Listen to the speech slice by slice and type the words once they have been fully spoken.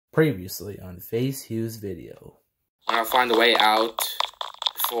Previously on Face Hugh's video. I'm gonna find a way out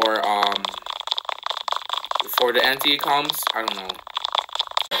before the entity comes. I don't know.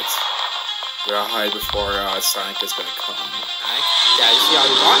 We're gonna hide before Sonic is gonna come. Sonic? Yeah, you see how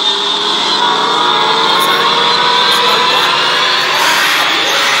you got? Sonic? You see how you got?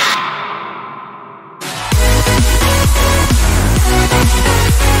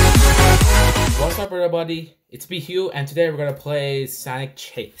 What's up, everybody? It's me, Hugh, and today we're gonna play Sonic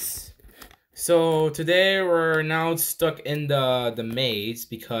Chase. So today we're now stuck in the maze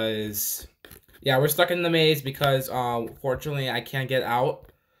because, yeah, we're stuck in the maze because fortunately I can't get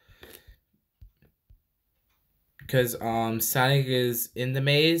out because Sonic is in the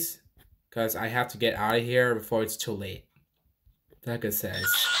maze because I have to get out of here before it's too late. Like it says.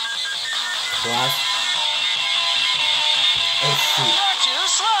 What? Oh shoot.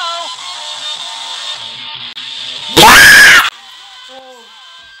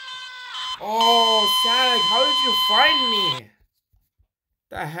 Oh, Sanic, how did you find me?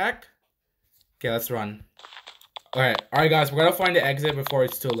 The heck? Okay, let's run. Alright, guys, we're gonna find the exit before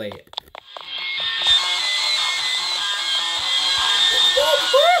it's too late.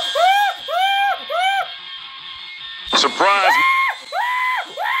 Surprise!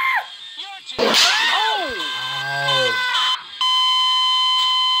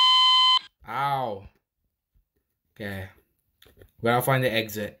 Ow. Okay. We gotta find the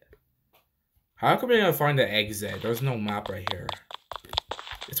exit. How come we're gonna find the exit? There's no map right here.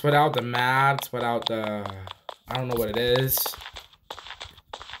 It's without the map, it's without the... I don't know what it is.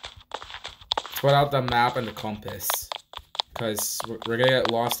 It's without the map and the compass. Because we're gonna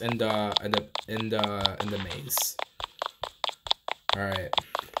get lost in the maze. Alright.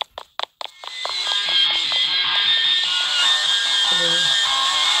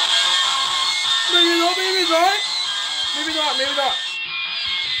 Maybe not, maybe not. Maybe not, maybe not.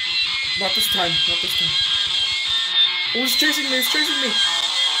 Not this time, not this time. Oh, it's chasing me, it's chasing me.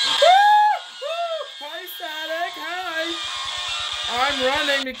 Hi, Sanic, hi. I'm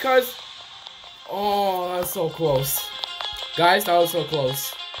running because... Oh, that was so close. Guys, that was so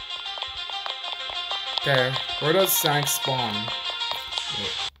close. Okay, where does Sanic spawn?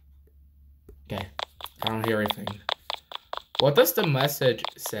 Wait. Okay, I don't hear anything. What does the message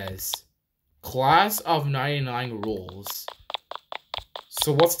says? Class of 99 rules.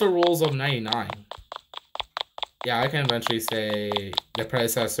 So what's the rules of 99? Yeah, I can eventually say the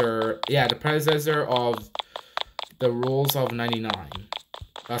predecessor. Yeah, the predecessor of the rules of 99.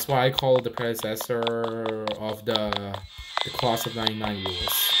 That's why I call it the predecessor of the class of 99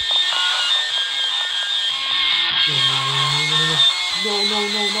 rules. No,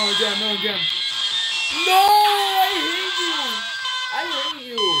 not again, not again. No, I hate you. I hate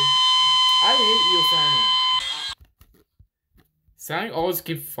you. I hate you, Sanic. Sanic always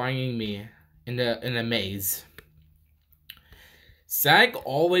keeps finding me in the maze. Sanic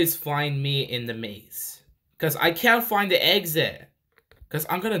always find me in the maze. Because I can't find the exit. Because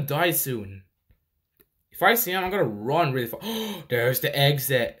I'm gonna die soon. If I see him, I'm gonna run really fast. Oh, there's the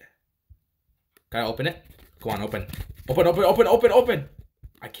exit. Can I open it? Go on, open. Open.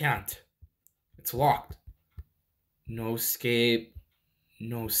 I can't. It's locked. No escape.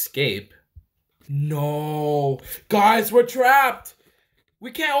 No escape. No. Guys, we're trapped.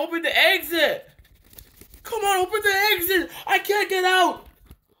 We can't open the exit. Come on, open the exit. I can't get out.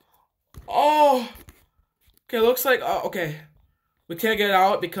 Oh. Okay, looks like... okay. We can't get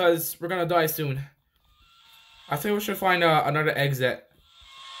out because we're gonna die soon. I think we should find another exit.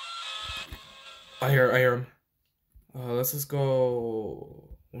 I hear him. Let's just go...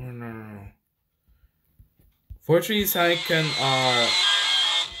 No. Fortunately, Sonic can...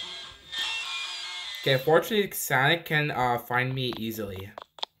 Okay, fortunately, Sonic can find me easily.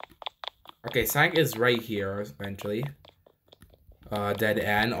 Okay, Sonic is right here, eventually. Dead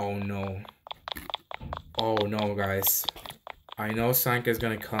end. Oh, no. Oh, no, guys. I know Sonic is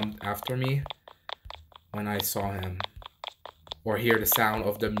gonna come after me when I saw him. Or hear the sound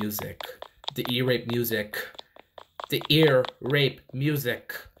of the music. The ear rape music. The ear rape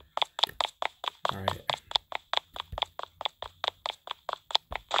music. Alright.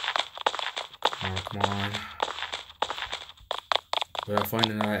 Oh, come on. We gotta find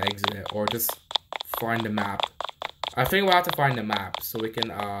another exit, or just find the map. I think we'll have to find the map, so we can,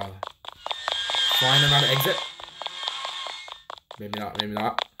 find another exit. Maybe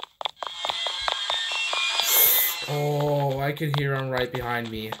not. Oh, I can hear him right behind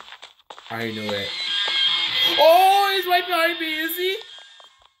me. I knew it. Oh, he's right behind me, is he?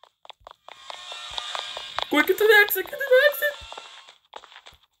 Quick, get to the exit,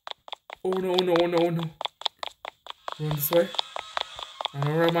 Oh, no. Run this way. I don't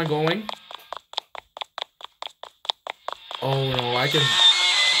know where am I going. Oh no, I can.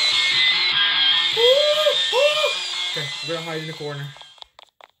 Okay, I'm gonna hide in the corner.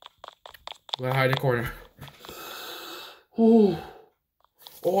 I'm gonna hide in the corner. Ooh.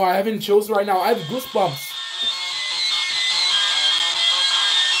 Oh, I haven't chills right now. I have goosebumps.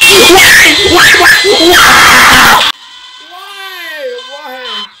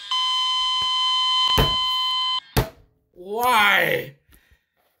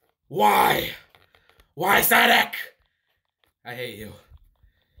 Why? Why, Sanic? I hate you.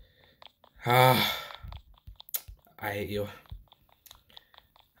 I hate you.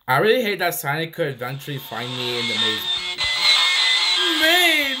 I really hate that Sanic could eventually find me in the maze.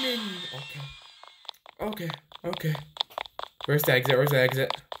 Okay. Where's the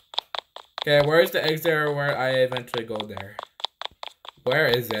exit? Okay, where's the exit where I eventually go there? Where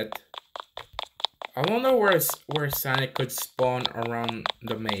is it? I don't know where Sanic could spawn around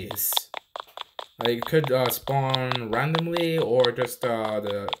the maze. Like, it could spawn randomly or just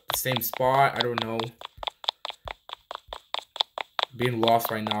the same spot. I don't know. Being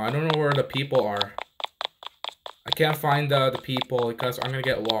lost right now. I don't know where the people are. I can't find the people because I'm gonna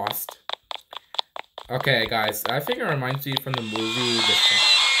get lost. Okay, guys. I think it reminds me from the movie.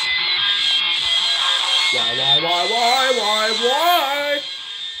 Why?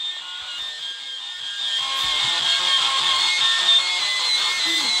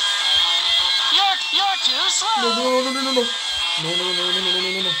 You're too slow. No.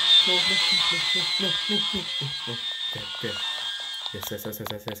 Okay. Yes.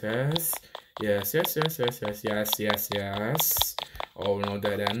 Oh no,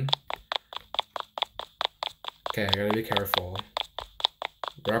 dead end. Okay, I gotta be careful.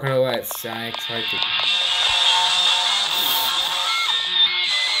 We're not gonna let Sanic try to.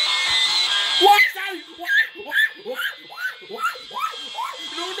 What?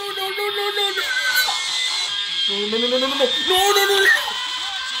 No.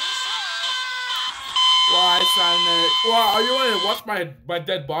 Why, Sanic? Wow, are you gonna watch my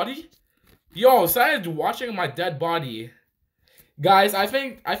dead body? Yo, Sanic's watching my dead body. Guys, I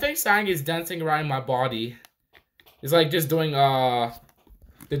think Sanic is dancing around my body. It's like just doing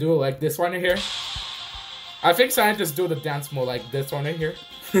they do it like this one right here. I think Sanic just do the dance mode like this one right here.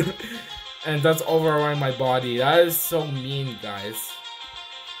 And that's over around my body. That is so mean, guys.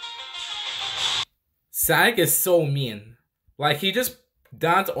 Sanic is so mean. Like, he just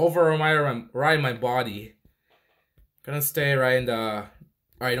danced over around my body. Gonna stay right in the...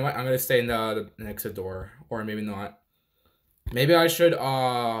 Alright, you know what? I'm gonna stay in the exit door. Or maybe not. Maybe I should,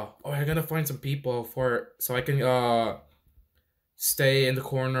 Oh, I gotta find some people so I can, stay in the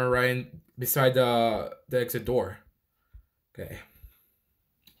corner right beside the exit door. Okay.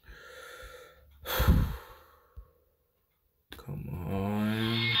 Come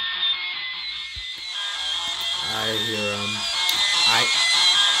on. I hear him.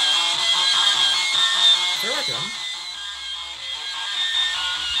 Where are them?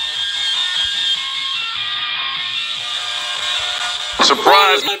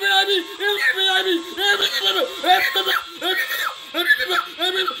 Surprise!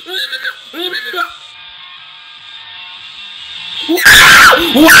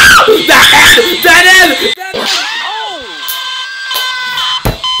 That is!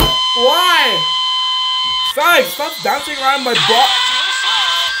 Why? Sonic, stop dancing around my butt.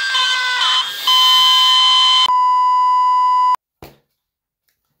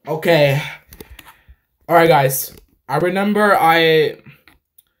 Okay. Alright, guys. I remember I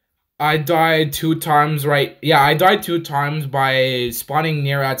died 2 times, right? Yeah, I died 2 times by spawning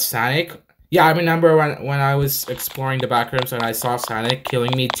near at Sanic. Yeah, I remember when I was exploring the backrooms and I saw Sanic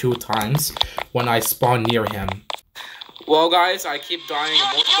killing me 2 times when I spawned near him. Well, guys, I keep dying.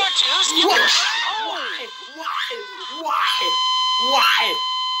 Why?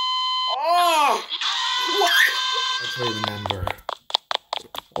 Oh! Why? I can't remember.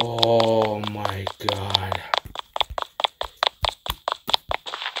 Oh my god.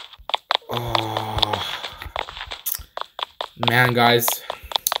 Oh. Man, guys.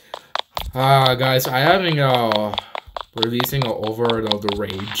 Guys, I having releasing a overload of the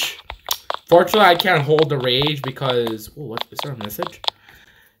rage. Fortunately, I can't hold the rage because... Oh, what? Is there a message?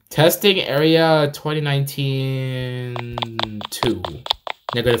 Testing area 2019 2.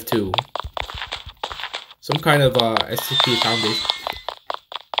 -2. Some kind of SCP foundation.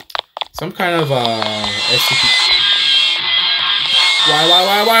 Some kind of SCP. Why?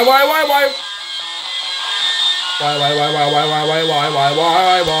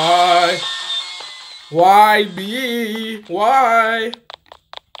 Why me?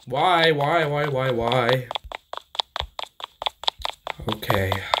 Why?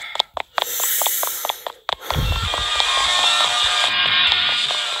 Okay.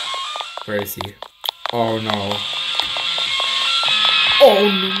 Where is he? Oh no. Oh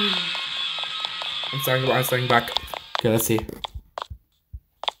no. I'm starting back. Okay, let's see.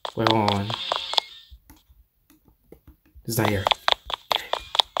 Wait, hold on. He's not here.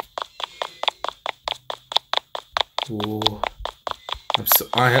 Ooh.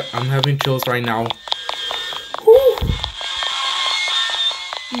 I'm having chills right now. Woo.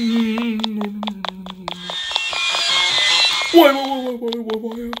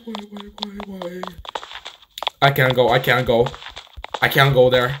 Why? I can't go. I can't go. I can't go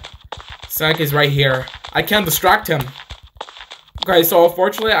there. Sanic is right here. I can't distract him. Okay, so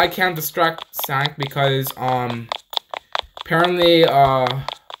unfortunately I can't distract Sanic because apparently oh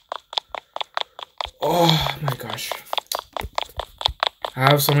my gosh. I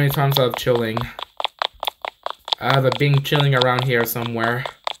have so many times of chilling. I have a Bing chilling around here somewhere.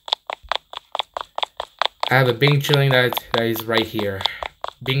 I have a Bing chilling that is right here.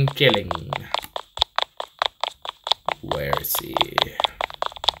 Bing chilling. Where is he?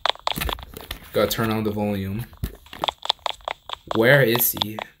 Gotta turn on the volume. Where is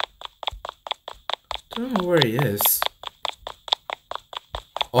he? I don't know where he is.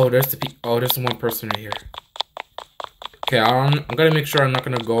 Oh, there's there's one person right here. Okay, I'm gonna make sure I'm not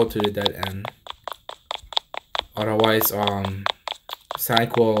gonna go to the dead end. Otherwise,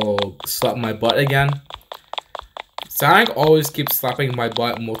 Sanic will slap my butt again. Sanic always keeps slapping my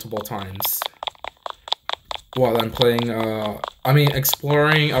butt multiple times while I'm playing,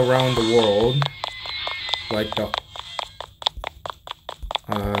 exploring around the world. Like the,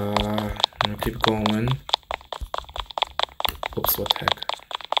 I'm gonna keep going. Oops, what the heck.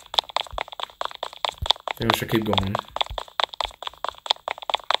 I think I should keep going.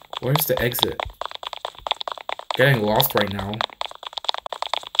 Where's the exit? Getting lost right now.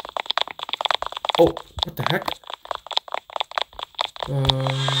 Oh, what the heck? Oh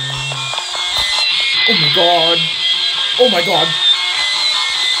my god. Oh my god.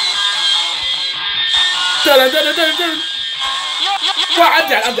 Dun, dun, dun, dun, dun. Well, I'm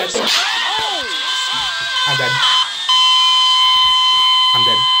dead. I'm dead. I'm dead. I'm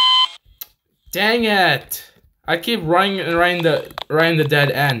dead. Dang it. I keep running around the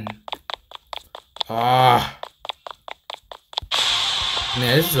dead end. Ah.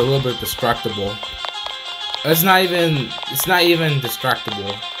 Man, this is a little bit distractible. It's not even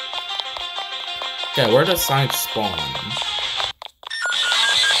distractible. Okay, where does Sonic spawn?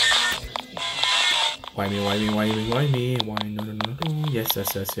 Why me? Why no, no. Yes.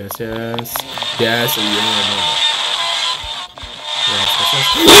 Yes, no. Yes.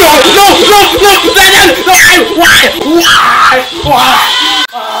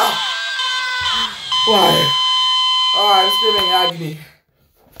 Why? Oh, I'm screaming agony.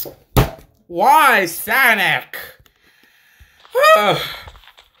 Why, Sanic?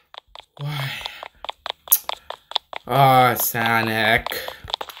 Why? Oh, Sanic.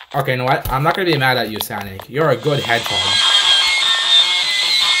 Okay, you know what? I'm not gonna be mad at you, Sanic. You're a good hedgehog.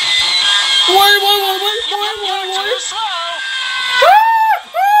 Why?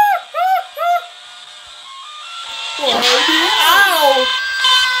 Ow!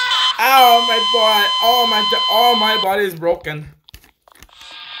 Ow, my butt. Oh, my body is broken.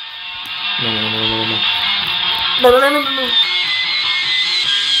 No.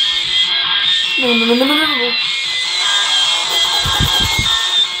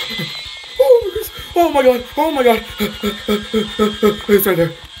 Oh my god. It's right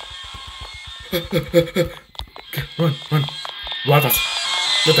there. Okay, run. Run fast.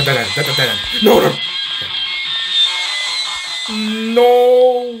 No.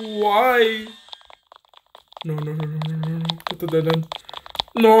 No, why? No.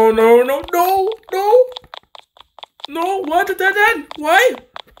 No, what the dead end? Why?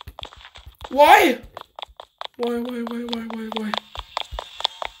 Why?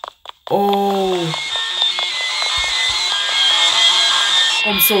 Oh.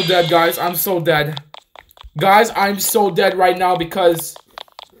 I'm so dead, guys. I'm so dead. Guys, I'm so dead right now because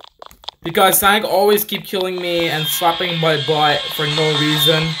Sanic always keep killing me and slapping my butt for no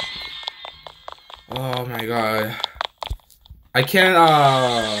reason. Oh my god. I can't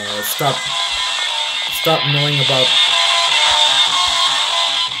stop knowing about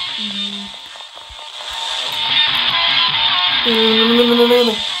No.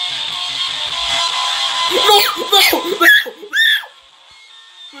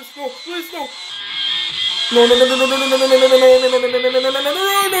 Please no. No.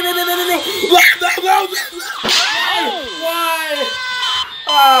 Why?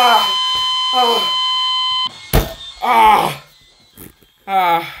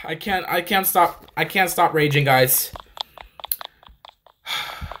 I can't stop raging, guys.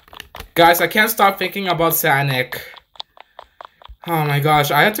 Guys, I can't stop thinking about Sanic. Oh my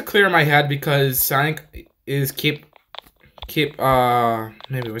gosh, I had to clear my head because Sanic is keep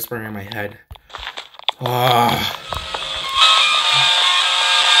maybe whispering in my head. Oh,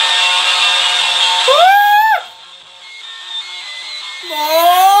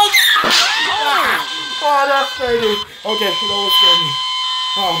 that's crazy. Okay, that almost scared me.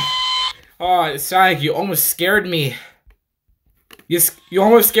 Oh, Sonic, you almost scared me. You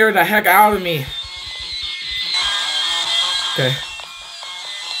almost scared the heck out of me. Okay.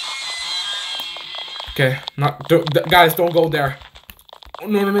 Okay, guys, don't go there.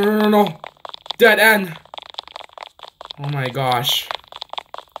 No. Dead end. Oh my gosh.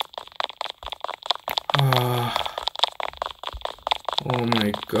 Oh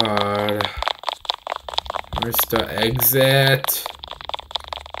my god. Where's the exit?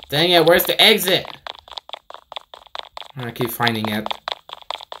 Dang it, where's the exit? I keep finding it.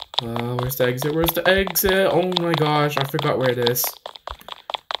 Where's the exit? Where's the exit? Oh my gosh, I forgot where it is.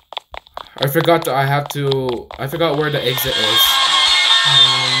 I forgot where the exit is.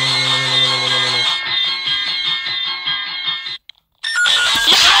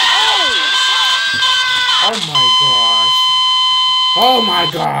 Oh my gosh. Oh my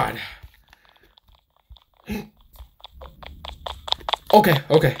god.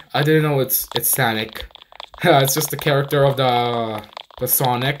 Okay. I didn't know it's Sanic. It's just the character of the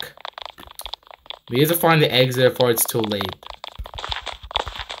Sonic. We need to find the exit before it's too late.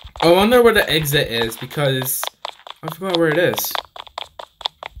 I wonder where the exit is because I forgot where it is.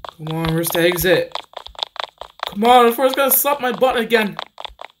 Come on, where's the exit? Come on, before it's gonna slap my butt again.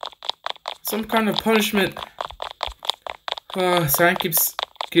 Some kind of punishment. Sonic keeps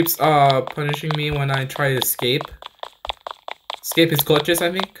punishing me when I try to escape. Escape his glitches,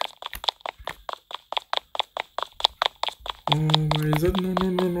 I think. Where is it?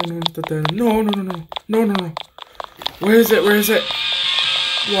 No. Where is it?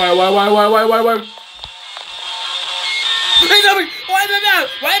 Why?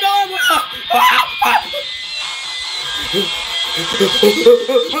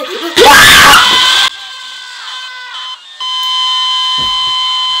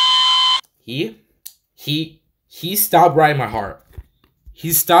 He stabbed right in my heart.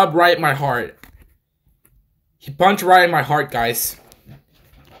 He stabbed right in my heart. He punched right in my heart, guys.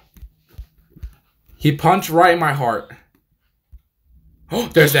 He punched right in my heart. Oh,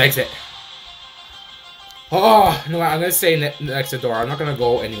 there's the exit. Oh no, I'm gonna stay in the exit door. I'm not gonna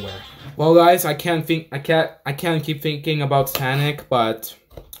go anywhere. Well, guys, I can't keep thinking about Sanic, but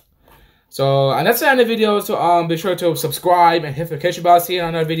so and that's the end of the video. So be sure to subscribe and hit the notification bell to see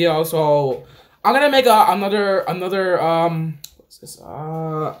another video. So I'm gonna make another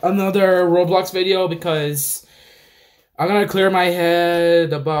Roblox video because I'm gonna clear my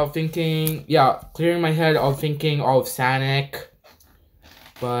head about thinking. Yeah, clearing my head of thinking of Sanic.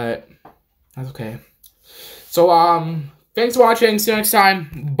 But that's okay. So thanks for watching. See you next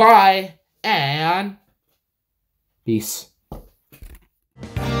time. Bye and peace.